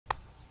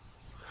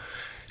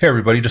Hey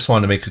everybody, just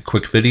wanted to make a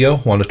quick video.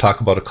 Want to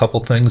talk about a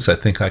couple things. I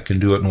think I can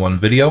do it in one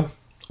video.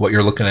 What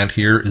you're looking at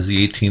here is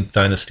the 18th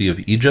dynasty of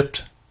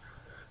Egypt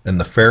and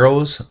the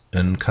pharaohs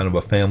and kind of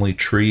a family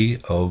tree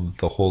of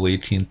the whole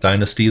 18th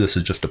dynasty. This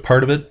is just a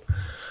part of it.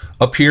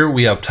 Up here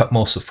we have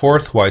Thutmose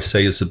IV, who I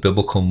say is the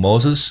biblical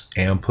Moses,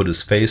 and put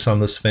his face on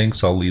the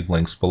Sphinx. I'll leave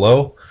links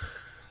below.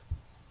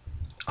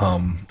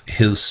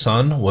 His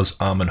son was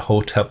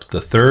Amenhotep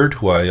III,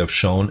 who I have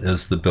shown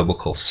is the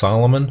biblical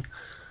Solomon.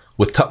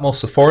 With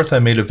Thutmose IV, I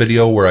made a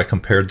video where I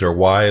compared their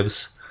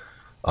wives,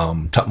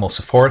 Thutmose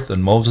IV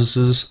and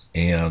Moses's,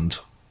 and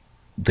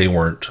they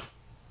weren't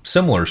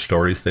similar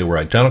stories, they were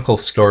identical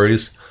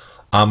stories.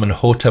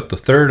 Amenhotep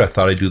III, I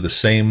thought I'd do the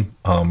same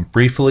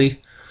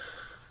briefly.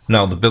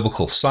 Now, the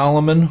biblical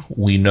Solomon,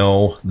 we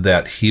know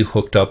that he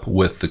hooked up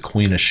with the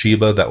Queen of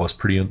Sheba. That was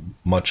pretty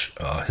much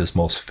his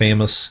most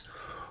famous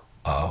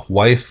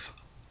wife,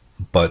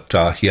 but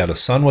he had a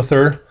son with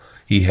her.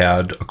 He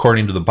had,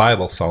 according to the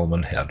Bible,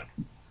 Solomon had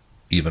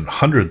even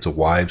hundreds of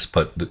wives,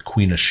 but the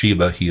Queen of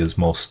Sheba he is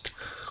most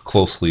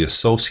closely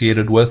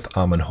associated with.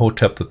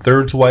 Amenhotep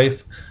III's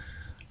wife,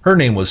 her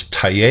name was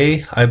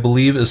Taye, I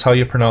believe is how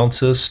you pronounce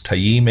this,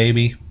 Taye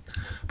maybe.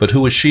 But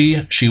who was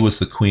she? She was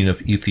the queen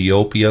of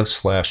Ethiopia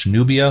 /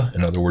 Nubia.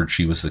 In other words,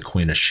 she was the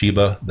Queen of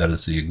Sheba. That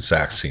is the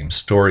exact same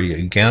story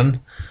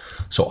again.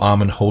 So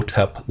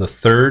Amenhotep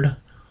III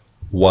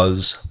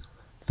was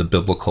the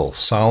biblical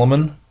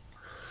Solomon.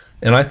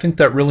 And I think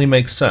that really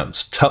makes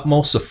sense.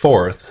 Thutmose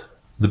IV,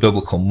 the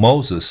biblical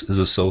Moses, is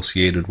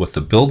associated with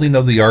the building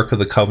of the Ark of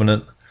the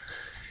Covenant,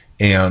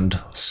 and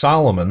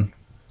Solomon,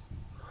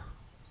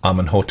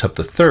 Amenhotep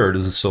III,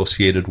 is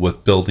associated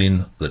with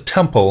building the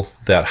temple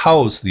that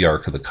housed the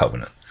Ark of the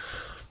Covenant.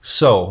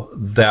 So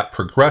that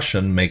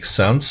progression makes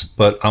sense,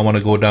 but I want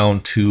to go down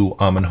to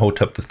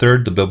Amenhotep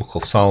III, the biblical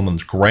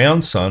Solomon's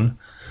grandson,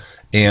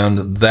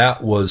 and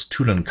that was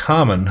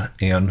Tutankhamun.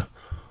 And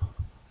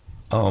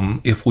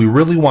if we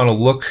really want to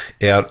look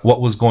at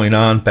what was going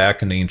on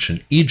back in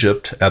ancient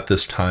Egypt at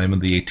this time in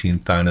the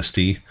 18th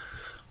dynasty,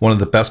 one of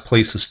the best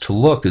places to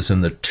look is in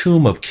the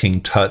tomb of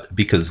King Tut,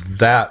 because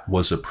that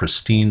was a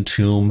pristine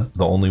tomb,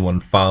 the only one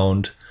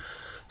found.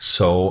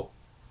 So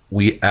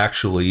we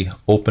actually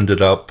opened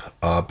it up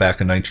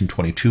back in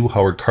 1922.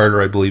 Howard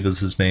Carter, I believe is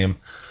his name.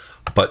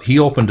 But he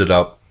opened it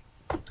up,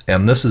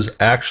 and this is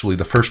actually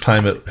the first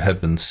time it had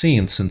been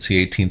seen since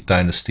the 18th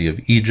dynasty of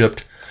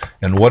Egypt.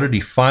 And what did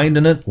he find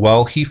in it?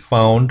 Well, he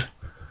found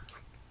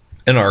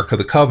an Ark of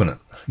the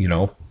Covenant. You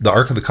know, the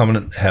Ark of the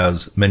Covenant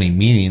has many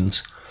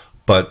meanings,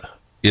 but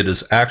it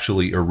is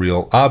actually a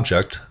real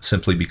object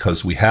simply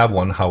because we have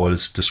one, how it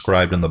is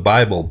described in the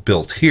Bible,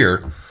 built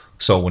here.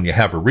 So when you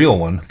have a real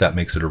one, that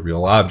makes it a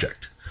real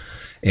object.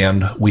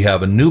 And we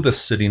have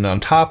Anubis sitting on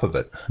top of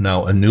it.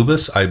 Now,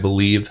 Anubis, I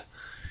believe,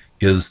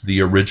 is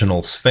the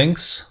original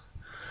Sphinx.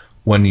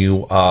 When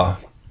you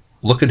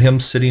look at him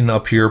sitting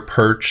up here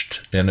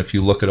perched, and if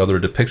you look at other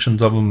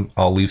depictions of him,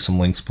 I'll leave some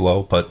links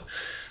below, but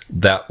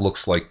that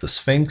looks like the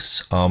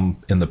Sphinx.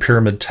 In the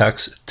pyramid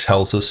text, it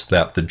tells us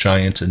that the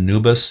giant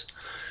Anubis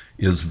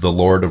is the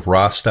Lord of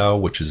Rostau,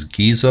 which is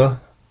Giza,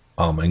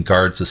 and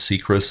guards the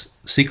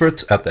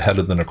secrets at the head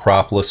of the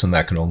necropolis, and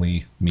that can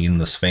only mean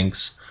the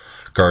Sphinx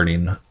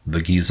guarding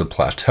the Giza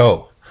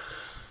plateau.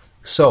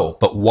 So,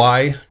 but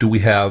why do we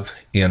have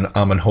in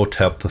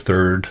Amenhotep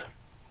III,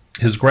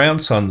 his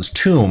grandson's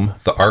tomb,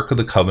 the Ark of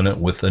the Covenant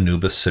with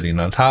Anubis sitting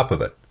on top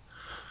of it?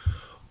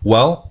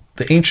 Well,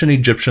 the ancient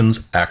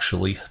Egyptians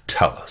actually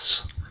tell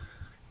us.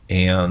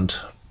 And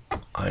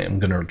I am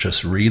going to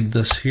just read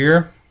this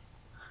here.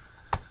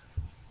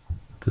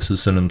 This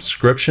is an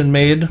inscription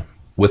made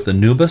with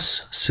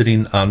Anubis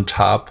sitting on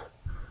top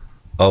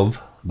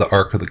of the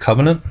Ark of the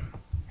Covenant.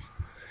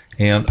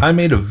 And I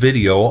made a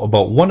video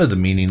about one of the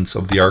meanings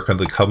of the Ark of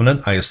the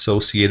Covenant. I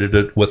associated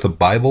it with a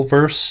Bible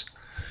verse.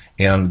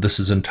 And this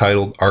is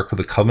entitled Ark of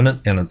the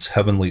Covenant and its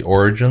Heavenly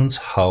Origins,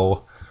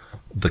 how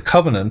the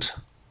covenant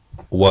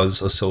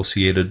was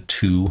associated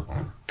to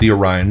the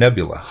Orion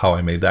Nebula, how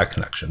I made that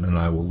connection, and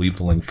I will leave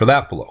the link for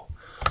that below.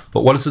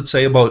 But what does it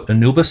say about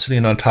Anubis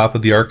sitting on top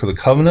of the Ark of the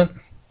Covenant?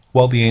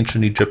 Well, the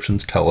ancient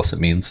Egyptians tell us it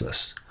means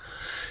this.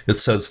 It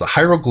says the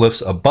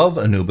hieroglyphs above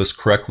Anubis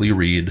correctly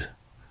read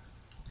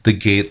the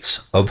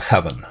gates of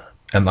heaven,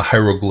 and the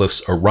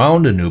hieroglyphs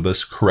around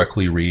Anubis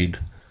correctly read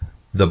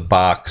the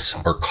box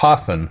or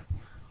coffin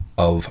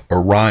of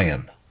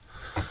Orion.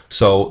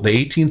 So the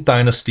 18th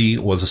dynasty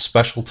was a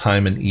special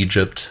time in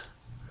Egypt.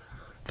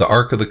 The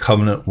Ark of the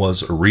Covenant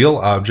was a real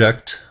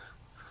object.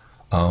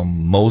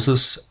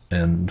 Moses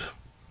and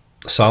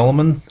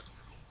Solomon,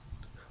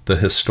 the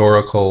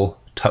historical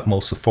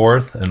Thutmose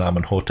IV and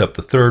Amenhotep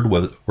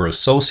III, were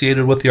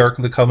associated with the Ark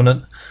of the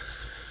Covenant.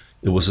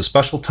 It was a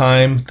special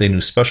time. They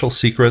knew special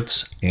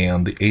secrets,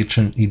 and the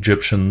ancient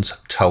Egyptians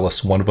tell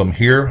us one of them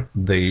here.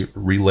 They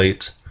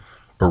relate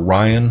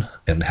Orion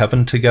and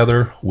heaven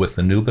together with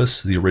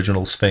Anubis, the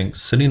original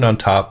Sphinx, sitting on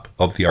top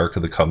of the Ark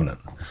of the Covenant.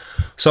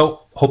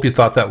 So, hope you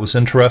thought that was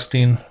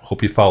interesting.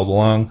 Hope you followed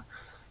along.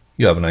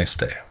 You have a nice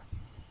day.